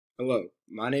Hello,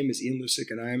 my name is Ian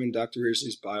Lusick and I am in Dr.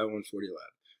 Risley's Bio 140 lab.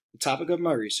 The topic of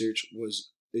my research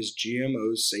is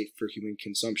GMOs safe for human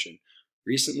consumption?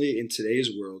 Recently, in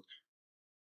today's world,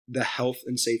 the health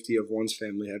and safety of one's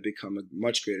family have become a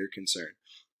much greater concern.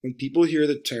 When people hear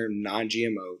the term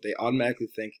non-GMO, they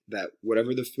automatically think that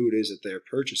whatever the food is that they're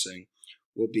purchasing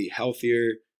will be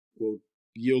healthier, will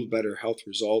yield better health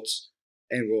results,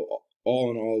 and will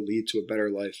all in all lead to a better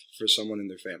life for someone in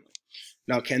their family.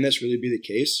 Now, can this really be the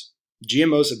case?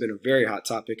 GMOs have been a very hot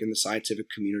topic in the scientific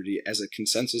community as a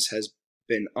consensus has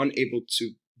been unable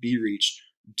to be reached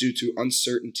due to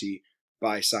uncertainty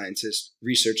by scientists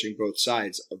researching both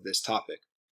sides of this topic.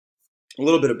 A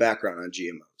little bit of background on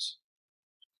GMOs.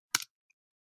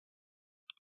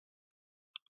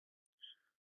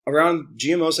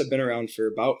 GMOs have been around for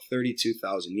about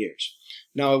 32,000 years.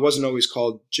 Now, it wasn't always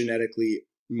called genetically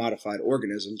modified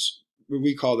organisms.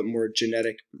 We called it more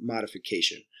genetic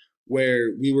modification, where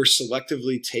we were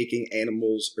selectively taking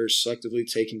animals or selectively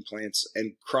taking plants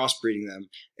and crossbreeding them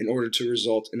in order to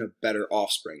result in a better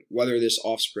offspring, whether this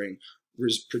offspring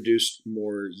produced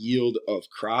more yield of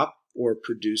crop or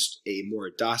produced a more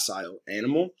docile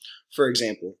animal. For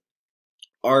example,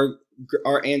 our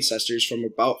ancestors from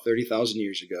about 30,000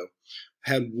 years ago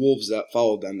had wolves that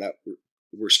followed them that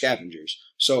were scavengers.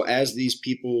 So as these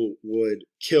people would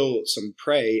kill some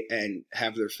prey and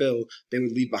have their fill, they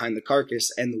would leave behind the carcass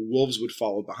and the wolves would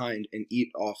follow behind and eat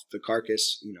off the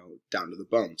carcass, down to the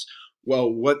bones.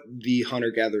 Well, what the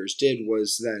hunter-gatherers did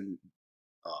was then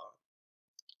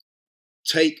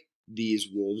take these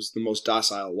wolves, the most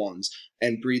docile ones,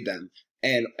 and breed them.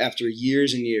 And after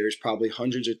years and years, probably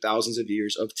hundreds or thousands of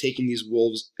years of taking these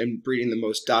wolves and breeding the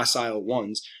most docile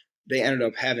ones, they ended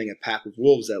up having a pack of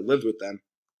wolves that lived with them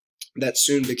that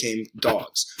soon became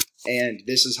dogs. And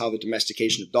this is how the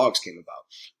domestication of dogs came about,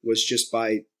 was just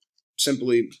by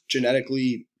simply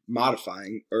genetically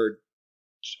modifying or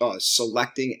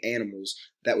selecting animals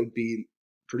that would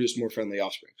produce more friendly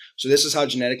offspring. So this is how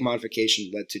genetic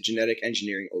modification led to genetic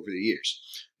engineering over the years.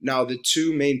 Now, the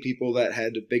two main people that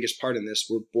had the biggest part in this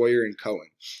were Boyer and Cohen.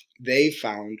 They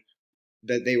found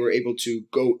that they were able to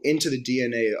go into the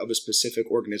DNA of a specific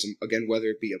organism, again, whether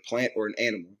it be a plant or an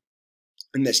animal.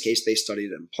 In this case, they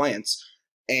studied in plants,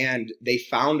 and they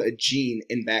found a gene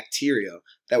in bacteria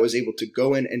that was able to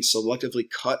go in and selectively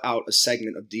cut out a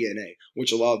segment of DNA,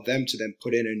 which allowed them to then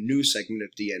put in a new segment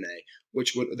of DNA,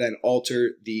 which would then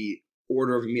alter the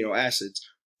order of amino acids,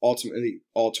 ultimately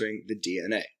altering the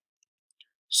DNA.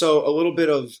 So a little bit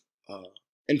of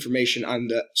information on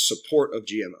the support of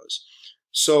GMOs.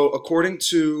 So according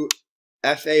to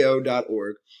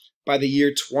FAO.org, by the year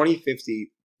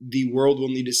 2050, the world will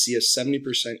need to see a 70%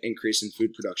 increase in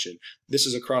food production. This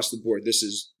is across the board. This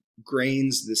is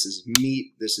grains, this is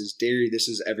meat, this is dairy, this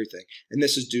is everything. And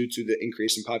this is due to the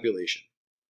increase in population.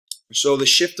 So the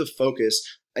shift of focus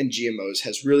in GMOs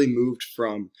has really moved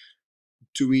from,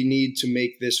 do we need to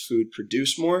make this food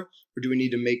produce more, or do we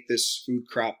need to make this food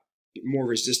crop more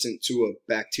resistant to a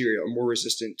bacteria or more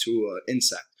resistant to an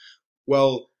insect?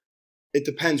 Well, it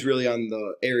depends really on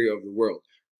the area of the world.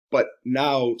 But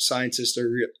now scientists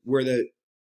are where the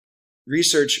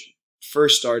research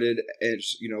first started,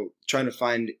 as trying to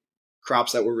find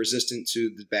crops that were resistant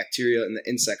to the bacteria and the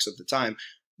insects of the time.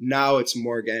 Now it's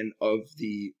more again of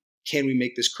the, can we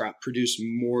make this crop produce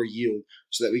more yield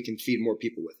so that we can feed more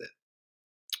people with it?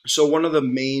 So one of the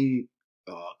main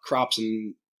crops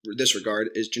in this regard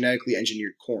is genetically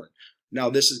engineered corn. Now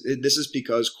this is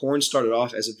because corn started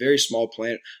off as a very small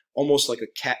plant, almost like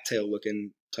a cattail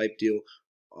looking type deal,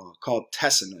 called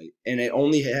tessonite, and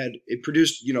it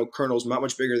produced kernels not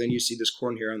much bigger than you see this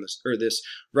corn here on this, or this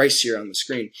rice here on the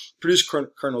screen. Produced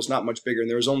kernels not much bigger, and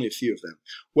there was only a few of them.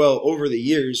 Well, over the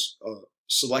years,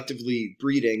 selectively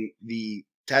breeding the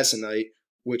tessonite,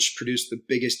 which produced the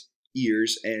biggest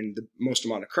ears and the most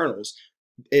amount of kernels,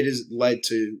 it has led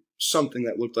to something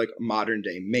that looked like a modern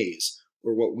day maize,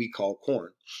 or what we call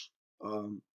corn.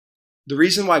 The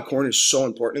reason why corn is so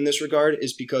important in this regard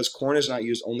is because corn is not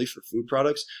used only for food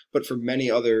products, but for many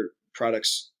other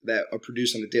products that are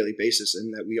produced on a daily basis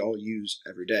and that we all use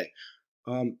every day.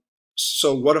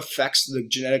 So what affects the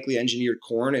genetically engineered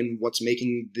corn and what's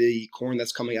making the corn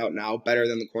that's coming out now better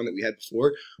than the corn that we had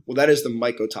before? Well, that is the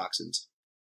mycotoxins.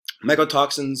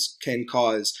 Mycotoxins can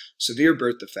cause severe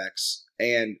birth defects,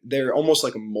 and they're almost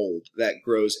like a mold that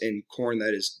grows in corn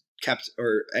that is kept,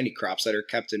 or any crops that are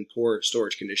kept in poor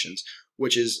storage conditions,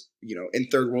 which is, in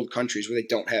third world countries where they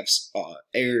don't have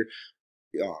air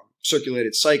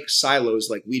circulated silos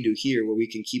like we do here, where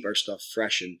we can keep our stuff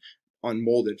fresh and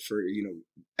unmolded for,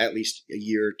 at least a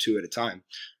year or two at a time.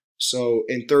 So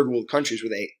in third world countries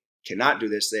where they cannot do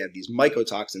this. They have these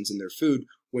mycotoxins in their food,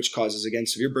 which causes, again,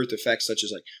 severe birth effects such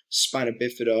as like spina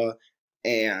bifida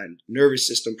and nervous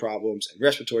system problems and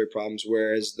respiratory problems,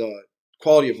 whereas the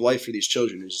quality of life for these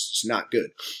children is just not good.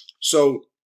 So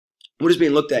what is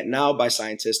being looked at now by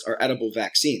scientists are edible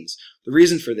vaccines. The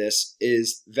reason for this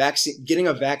is getting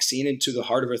a vaccine into the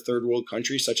heart of a third world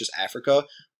country such as Africa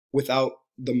without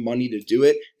the money to do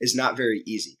it is not very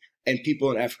easy. And people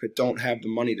in Africa don't have the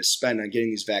money to spend on getting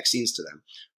these vaccines to them.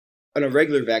 On a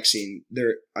regular vaccine,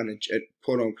 they're on a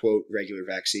quote-unquote regular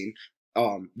vaccine,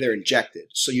 they're injected.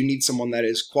 So you need someone that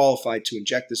is qualified to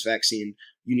inject this vaccine.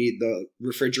 You need the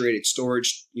refrigerated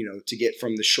storage, to get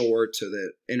from the shore to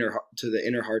the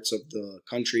inner hearts of the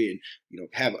country,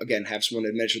 and have someone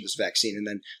administer this vaccine. And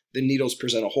then the needles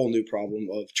present a whole new problem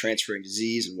of transferring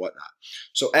disease and whatnot.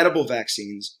 So edible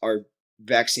vaccines are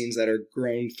vaccines that are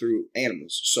grown through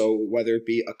animals. So whether it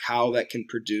be a cow that can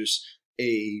produce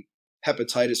a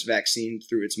hepatitis vaccine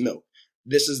through its milk.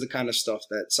 This is the kind of stuff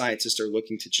that scientists are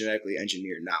looking to genetically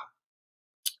engineer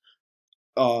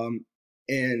now.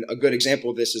 And a good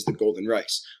example of this is the golden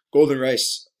rice. Golden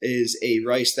rice is a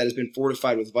rice that has been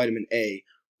fortified with vitamin A,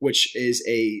 which is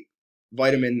a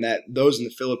vitamin that those in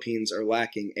the Philippines are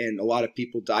lacking, and a lot of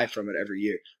people die from it every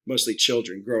year, mostly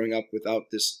children growing up without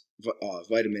this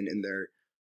vitamin in their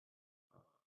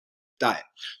diet.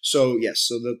 So yes,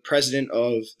 so the president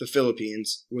of the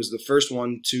Philippines was the first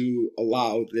one to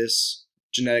allow this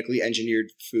genetically engineered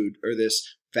food, or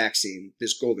this vaccine,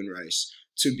 this golden rice,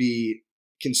 to be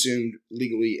consumed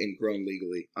legally and grown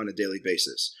legally on a daily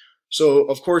basis. So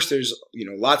of course there's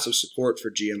lots of support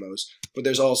for GMOs, but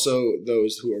there's also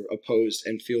those who are opposed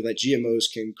and feel that GMOs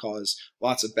can cause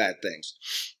lots of bad things.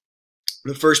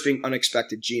 The first being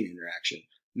unexpected gene interaction.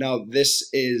 Now this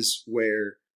is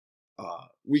where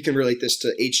we can relate this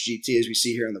to HGT, as we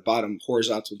see here on the bottom,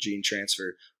 horizontal gene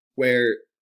transfer, where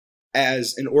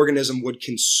as an organism would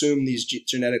consume these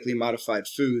genetically modified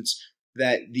foods,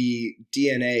 that the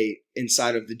DNA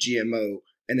inside of the GMO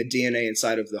and the DNA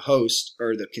inside of the host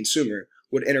or the consumer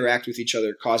would interact with each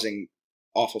other, causing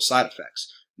awful side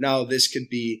effects. Now, this could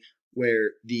be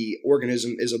where the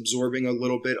organism is absorbing a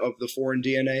little bit of the foreign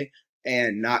DNA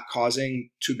and not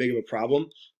causing too big of a problem,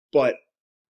 but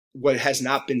what has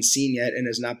not been seen yet and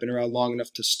has not been around long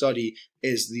enough to study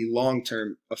is the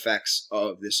long-term effects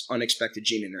of this unexpected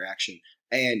gene interaction.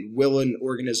 And will an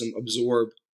organism absorb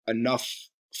enough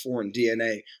foreign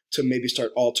DNA to maybe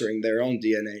start altering their own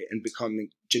DNA and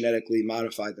becoming genetically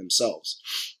modified themselves?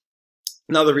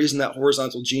 Now, the reason that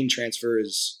horizontal gene transfer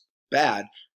is bad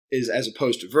is, as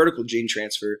opposed to vertical gene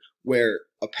transfer, where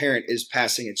a parent is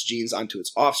passing its genes onto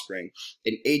its offspring,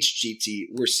 in HGT,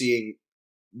 we're seeing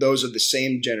those of the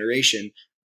same generation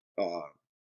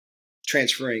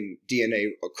transferring DNA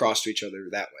across to each other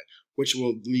that way, which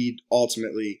will lead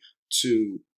ultimately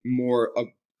to a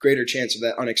greater chance of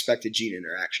that unexpected gene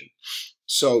interaction.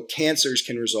 So cancers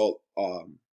can result,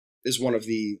 is one of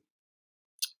the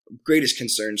greatest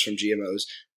concerns from GMOs,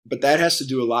 but that has to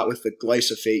do a lot with the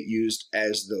glyphosate used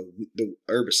as the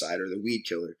herbicide or the weed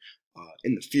killer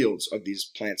in the fields of these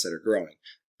plants that are growing.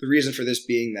 The reason for this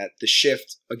being that the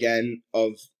shift, again,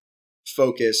 of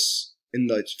focus in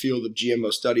the field of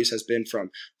GMO studies has been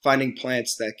from finding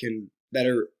plants that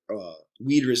are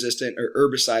weed resistant or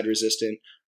herbicide resistant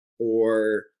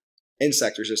or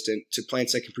insect resistant to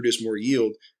plants that can produce more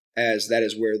yield, as that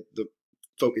is where the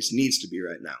focus needs to be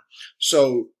right now.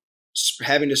 So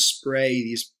having to spray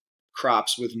these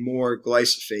crops with more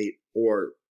glyphosate,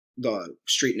 or the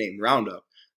street name Roundup,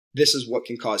 this is what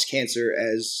can cause cancer,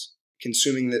 as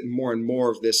consuming that more and more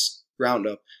of this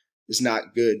Roundup is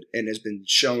not good and has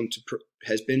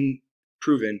been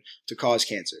proven to cause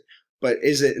cancer. But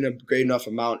is it in a great enough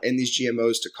amount in these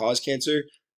GMOs to cause cancer?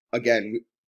 Again, we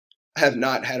have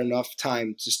not had enough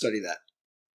time to study that.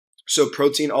 So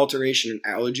protein alteration and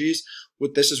allergies,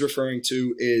 what this is referring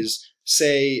to is,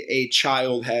 say a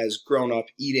child has grown up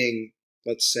eating,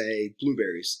 let's say,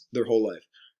 blueberries their whole life.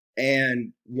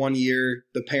 And one year,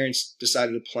 the parents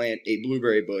decided to plant a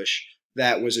blueberry bush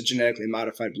that was a genetically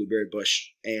modified blueberry bush,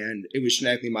 and it was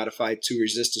genetically modified to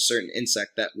resist a certain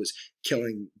insect that was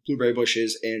killing blueberry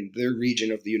bushes in their region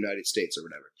of the United States or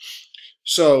whatever.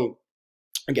 So,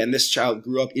 again, this child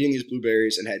grew up eating these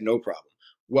blueberries and had no problem.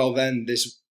 Well, then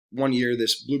this one year,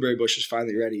 this blueberry bush is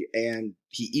finally ready, and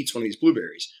he eats one of these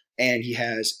blueberries, and he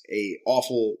has a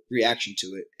awful reaction to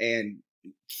it. And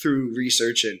through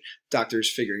research and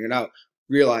doctors figuring it out,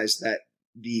 realized that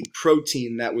the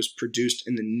protein that was produced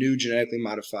in the new genetically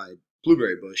modified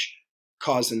blueberry bush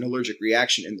caused an allergic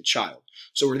reaction in the child.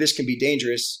 So where this can be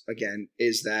dangerous, again,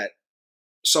 is that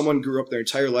someone grew up their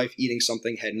entire life eating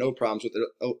something, had no problems with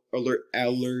it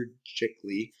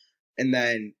allergically, and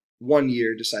then 1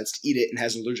 year decides to eat it and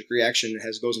has an allergic reaction and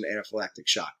goes into anaphylactic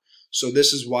shock. So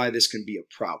this is why this can be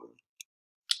a problem.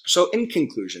 So in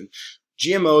conclusion,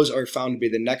 GMOs are found to be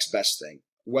the next best thing,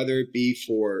 whether it be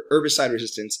for herbicide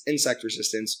resistance, insect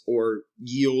resistance, or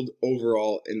yield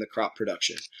overall in the crop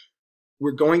production.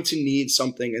 We're going to need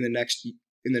something in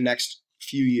the next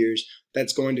few years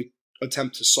that's going to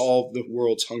attempt to solve the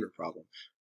world's hunger problem.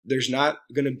 There's not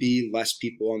going to be less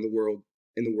people in the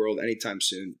world anytime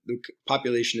soon. The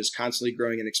population is constantly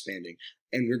growing and expanding,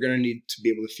 and we're going to need to be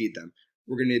able to feed them.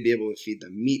 We're going to be able to feed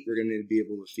them meat. We're going to be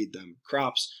able to feed them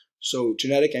crops. So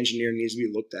genetic engineering needs to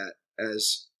be looked at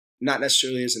as not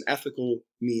necessarily as an ethical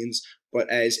means, but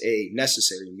as a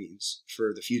necessary means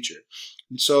for the future.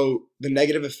 So the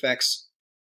negative effects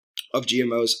of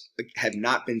GMOs have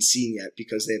not been seen yet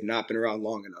because they have not been around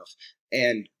long enough.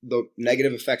 And the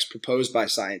negative effects proposed by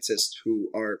scientists who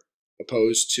are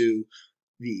opposed to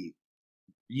the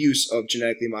use of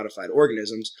genetically modified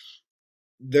organisms,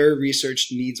 their research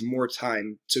needs more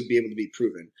time to be able to be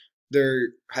proven. Their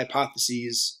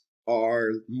hypotheses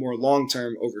are more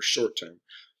long-term over short-term.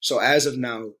 So as of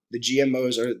now, the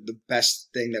GMOs are the best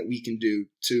thing that we can do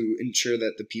to ensure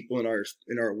that the people in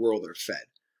our world are fed.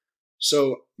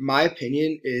 So my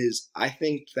opinion is I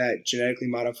think that genetically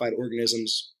modified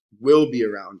organisms will be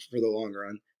around for the long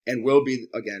run and will be,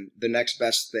 again, the next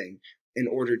best thing in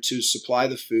order to supply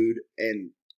the food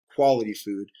and quality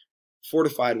food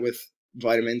fortified with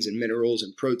vitamins and minerals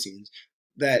and proteins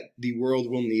that the world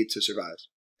will need to survive.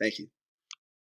 Thank you.